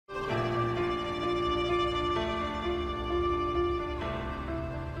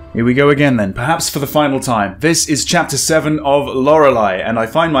Here we go again then, perhaps for the final time. This is Chapter 7 of Lorelai, and I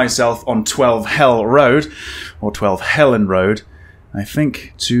find myself on 12 Hell Road, or 12 Helen Road, I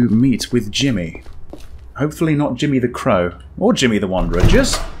think, to meet with Jimmy. Hopefully not Jimmy the Crow, or Jimmy the Wanderer,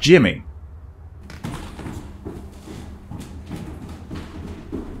 just Jimmy.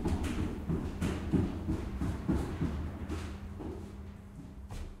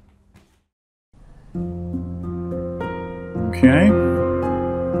 Okay.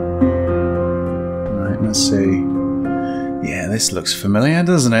 Right, let's see. Yeah, this looks familiar,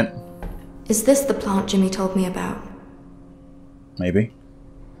 doesn't it? Is this the plant Jimmy told me about? Maybe.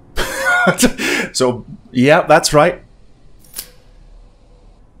 So, yeah, that's right.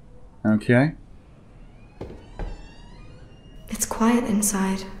 Okay. It's quiet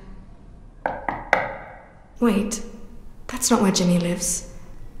inside. Wait, that's not where Jimmy lives.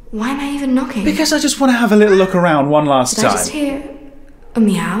 Why am I even knocking? Because I just want to have a little look around one last time. Did I just hear a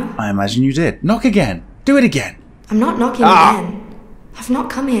meow? I imagine you did. Knock again. Do it again. I'm not knocking again. I've not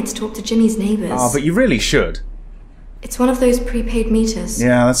come here to talk to Jimmy's neighbours. Oh, but you really should. It's one of those prepaid meters.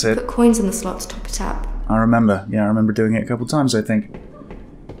 Yeah, that's it. Put coins in the slot to top it up. I remember. Yeah, I remember doing it a couple times, I think.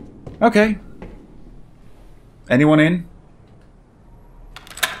 Okay. Anyone in?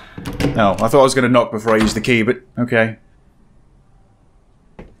 No, I thought I was going to knock before I used the key, but okay.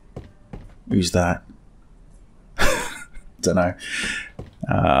 Who's that? Don't know.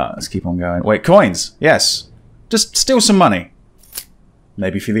 Let's keep on going. Wait, coins! Yes. Just steal some money.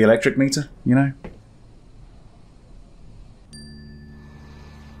 Maybe for the electric meter, you know?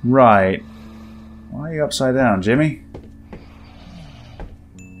 Right. Why are you upside down, Jimmy?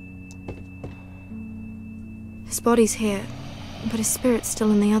 His body's here, but his spirit's still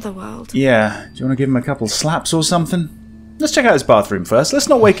in the other world. Yeah. Do you want to give him a couple slaps or something? Let's check out his bathroom first. Let's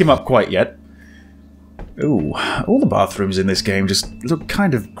not wake him up quite yet. Ooh, all the bathrooms in this game just look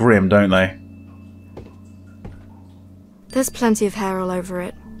kind of grim, don't they? There's plenty of hair all over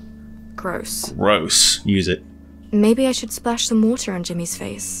it. Gross. Gross. Use it. Maybe I should splash some water on Jimmy's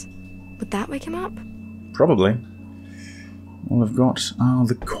face. Would that wake him up? Probably. All I've got are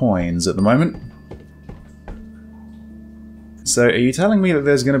the coins at the moment. So, are you telling me that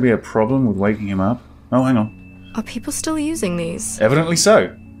there's going to be a problem with waking him up? Oh, hang on. Are people still using these? Evidently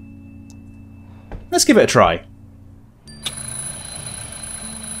so. Let's give it a try.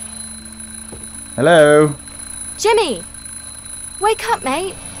 Hello? Jimmy! Wake up,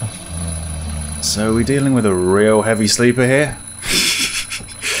 mate! So, we're dealing with a real heavy sleeper here?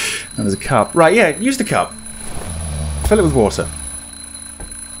 And there's a cup. Right, yeah, use the cup. Fill it with water.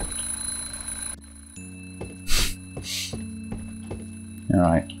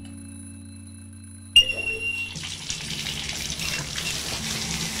 Alright.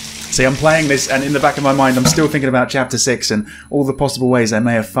 See, I'm playing this, and in the back of my mind, I'm still thinking about Chapter 6 and all the possible ways I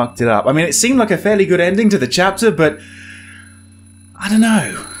may have fucked it up. I mean, it seemed like a fairly good ending to the chapter, but I don't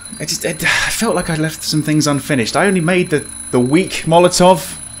know. I felt like I left some things unfinished. I only made the weak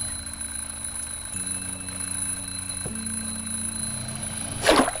Molotov.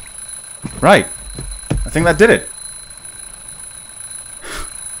 Right. I think that did it.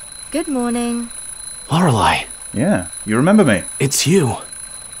 Good morning. Lorelai. Yeah, you remember me. It's you.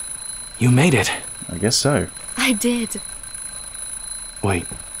 You made it. I guess so. I did. Wait.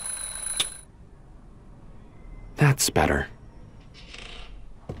 That's better.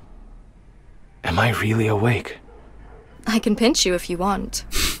 Am I really awake? I can pinch you if you want.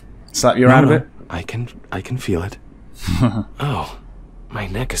 Slap you around a bit? I can feel it. Oh, my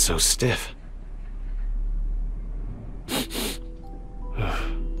neck is so stiff.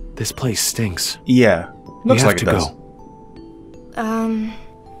 This place stinks. Yeah, looks like it does.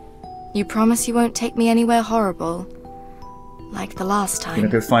 You promise you won't take me anywhere horrible? Like the last time? You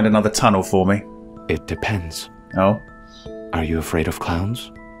gonna go find another tunnel for me? It depends. Oh? Are you afraid of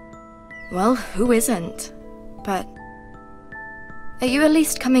clowns? Well, who isn't? But are you at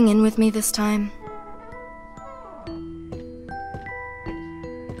least coming in with me this time?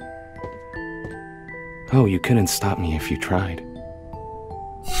 Oh, you couldn't stop me if you tried.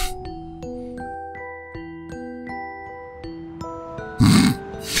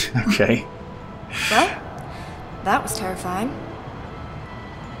 Okay. Well, that was terrifying.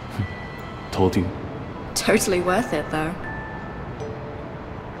 Told you. Totally worth it, though.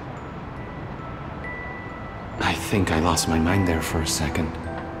 I think I lost my mind there for a second,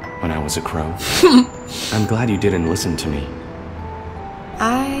 when I was a crow. I'm glad you didn't listen to me.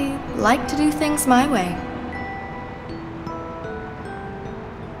 I like to do things my way.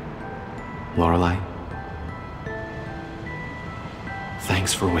 Lorelai,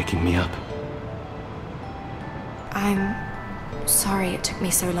 thanks for waking me up. I'm sorry it took me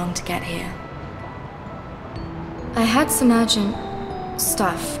so long to get here. I had some urgent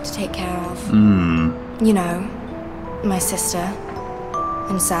stuff to take care of. You know, my sister,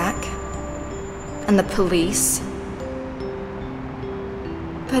 and Zach, and the police.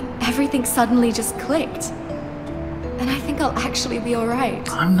 But everything suddenly just clicked. And I think I'll actually be alright.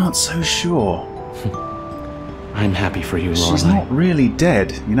 I'm not so sure. I'm happy for you, Lorelai. She's not really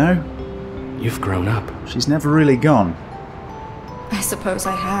dead, you know? You've grown up. She's never really gone. I suppose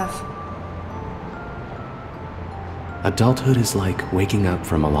I have. Adulthood is like waking up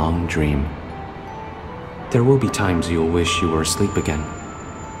from a long dream. There will be times you'll wish you were asleep again.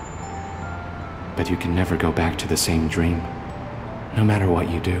 But you can never go back to the same dream, no matter what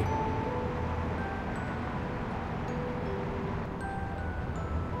you do.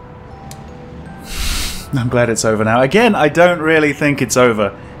 I'm glad it's over now. Again, I don't really think it's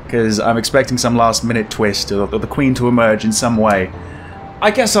over, because I'm expecting some last-minute twist, or the Queen to emerge in some way.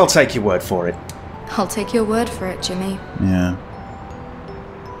 I guess I'll take your word for it. I'll take your word for it, Jimmy. Yeah.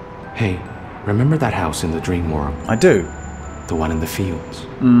 Hey, remember that house in the dream world? I do. The one in the fields?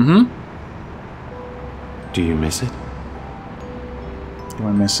 Mm-hmm. Do you miss it? Do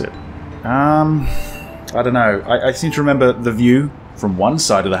I miss it? I don't know. I seem to remember the view from one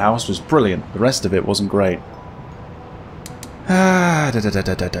side of the house was brilliant. The rest of it wasn't great. The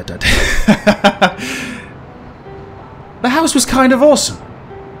house was kind of awesome.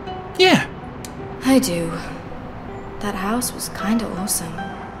 Yeah. I do. That house was kinda awesome.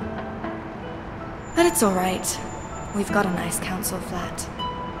 But it's alright. We've got a nice council flat.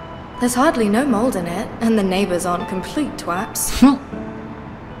 There's hardly no mold in it, and the neighbors aren't complete twats.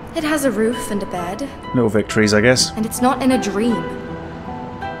 It has a roof and a bed. Little victories, I guess. And it's not in a dream.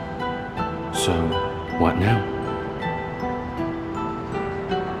 So, what now?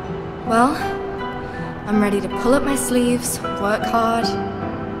 Well, I'm ready to pull up my sleeves, work hard,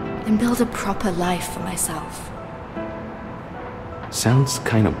 and build a proper life for myself. Sounds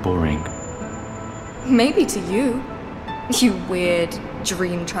kind of boring. Maybe to you. You weird,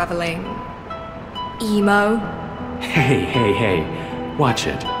 dream-traveling emo. Hey, watch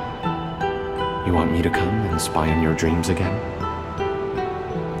it. You want me to come and spy on your dreams again?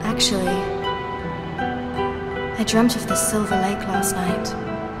 Actually, I dreamt of the Silver Lake last night.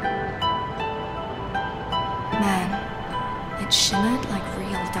 Man, it shimmered like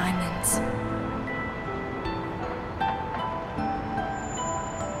real diamonds.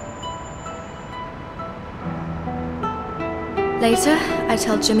 Later, I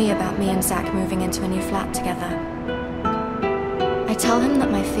tell Jimmy about me and Zach moving into a new flat together. I tell him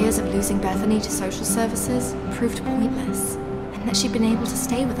that my fears of losing Bethany to social services proved pointless, and that she'd been able to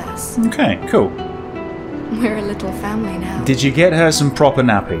stay with us. Okay, cool. We're a little family now. Did you get her some proper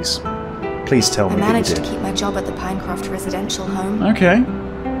nappies? Please tell me I that you managed did. to keep my job at the Pinecroft residential home. Okay.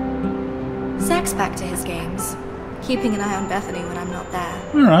 Zach's back to his games, keeping an eye on Bethany when I'm not there.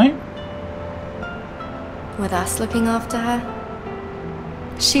 Alright. With us looking after her,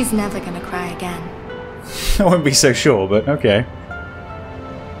 she's never gonna cry again. I wouldn't be so sure, but okay.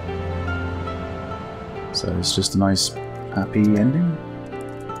 So it's just a nice, happy ending?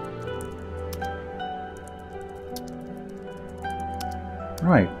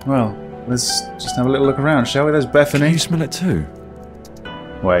 Right, well, let's just have a little look around, shall we? There's Bethany. Can you smell it too?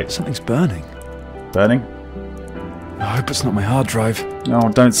 Wait, Something's burning. burning? I hope it's not my hard drive. Oh,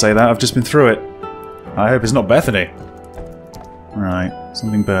 don't say that, I've just been through it. I hope it's not Bethany. Right,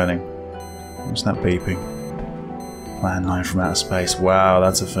 something burning. What's that beeping? Plan 9 from outer space. Wow,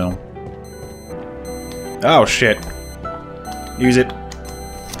 that's a film. Oh, shit. Use it.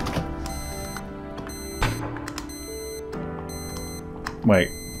 Wait.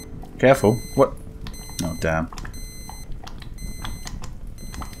 Careful. What? Oh, damn.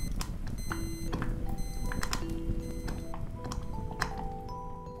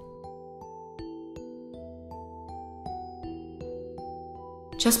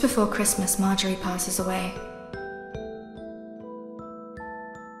 Just before Christmas, Marjorie passes away.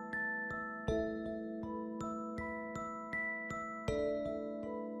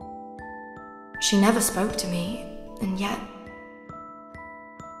 She never spoke to me, and yet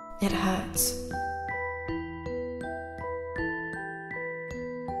it hurts.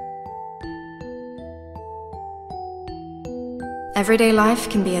 Everyday life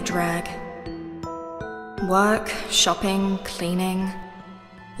can be a drag. Work, shopping, cleaning,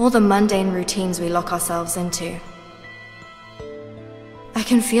 all the mundane routines we lock ourselves into. I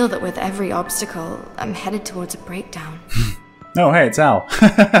can feel that with every obstacle, I'm headed towards a breakdown. Oh, hey, it's Al.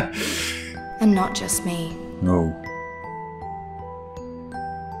 And not just me. Oh.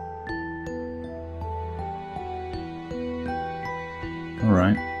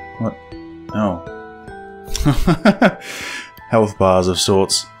 alright. What? Oh. Health bars of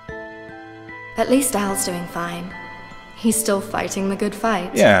sorts. At least Al's doing fine. He's still fighting the good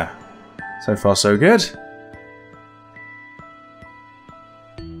fight. Yeah. So far so good.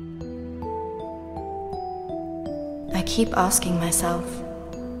 I keep asking myself,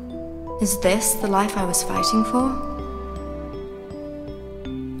 is this the life I was fighting for?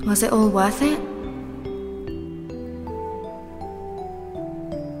 Was it all worth it?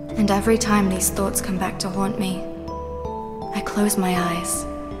 And every time these thoughts come back to haunt me, I close my eyes.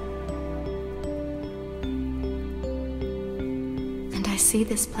 And I see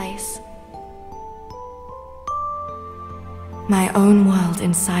this place. My own world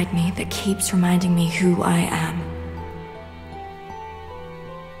inside me that keeps reminding me who I am.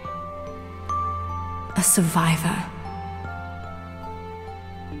 A survivor.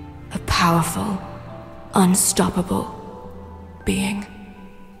 A powerful, unstoppable being.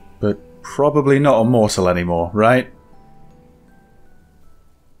 But probably not immortal anymore, right?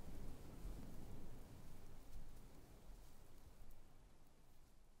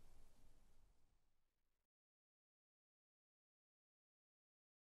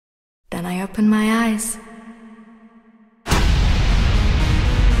 Then I open my eyes.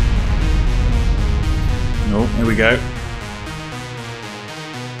 Oh, here we go.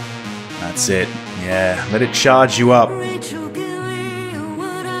 That's it. Yeah, let it charge you up.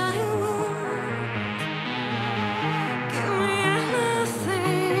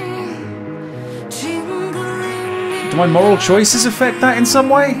 Do my moral choices affect that in some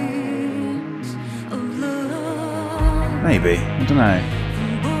way? Maybe. I don't know.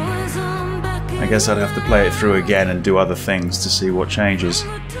 I guess I'd have to play it through again and do other things to see what changes.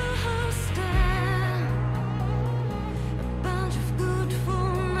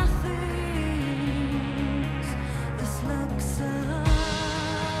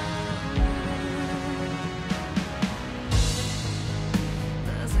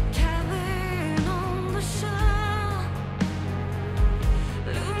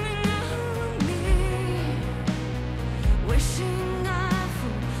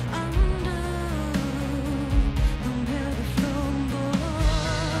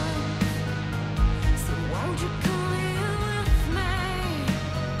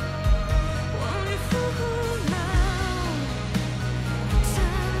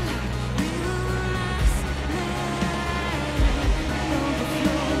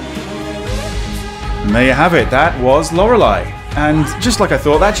 And there you have it, that was Lorelai. And just like I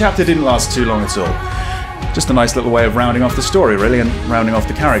thought, that chapter didn't last too long at all. Just a nice little way of rounding off the story, really, and rounding off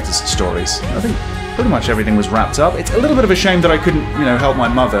the characters' stories. I think pretty much everything was wrapped up. It's a little bit of a shame that I couldn't, help my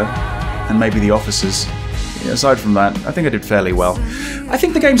mother, and maybe the officers. Aside from that, I think I did fairly well. I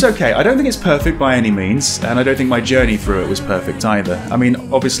think the game's okay. I don't think it's perfect by any means, and I don't think my journey through it was perfect either. I mean,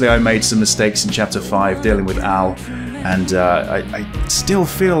 obviously I made some mistakes in Chapter 5 dealing with Al, and I still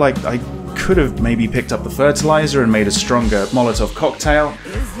feel like I could have maybe picked up the fertilizer and made a stronger Molotov cocktail.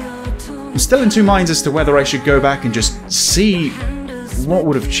 I'm still in two minds as to whether I should go back and just see what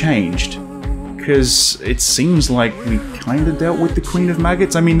would have changed. Because it seems like we kind of dealt with the Queen of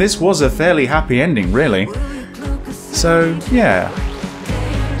Maggots. I mean, this was a fairly happy ending, really. So, yeah.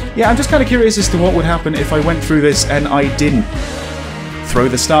 Yeah, I'm just kind of curious as to what would happen if I went through this and I didn't throw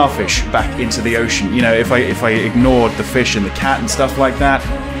the starfish back into the ocean. If I ignored the fish and the cat and stuff like that.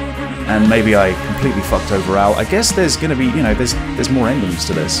 And maybe I completely fucked over Al. I guess there's gonna be, there's more endings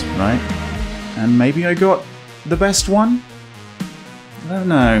to this, right? And maybe I got the best one? I don't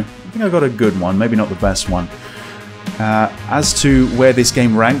know. I think I got a good one, maybe not the best one. As to where this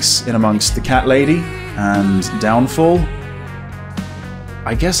game ranks in amongst the Cat Lady and Downfall,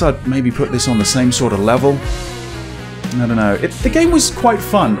 I guess I'd maybe put this on the same sort of level. I don't know. The game was quite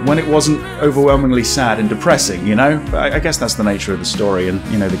fun when it wasn't overwhelmingly sad and depressing, I guess that's the nature of the story and,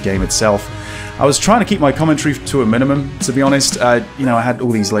 the game itself. I was trying to keep my commentary to a minimum, to be honest. I had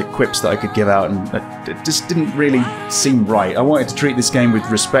all these, quips that I could give out, and it just didn't really seem right. I wanted to treat this game with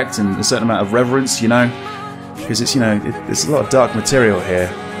respect and a certain amount of reverence, because it's, there's a lot of dark material here,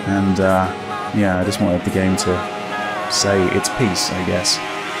 and, yeah, I just wanted the game to say its piece, I guess.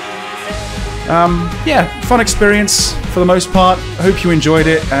 Yeah, fun experience for the most part. I hope you enjoyed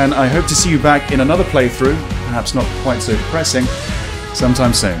it, and I hope to see you back in another playthrough, perhaps not quite so depressing,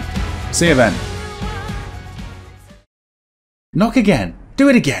 sometime soon. See you then. Knock again. Do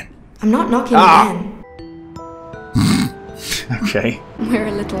it again. I'm not knocking again. Okay. We're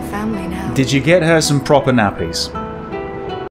a little family now. Did you get her some proper nappies?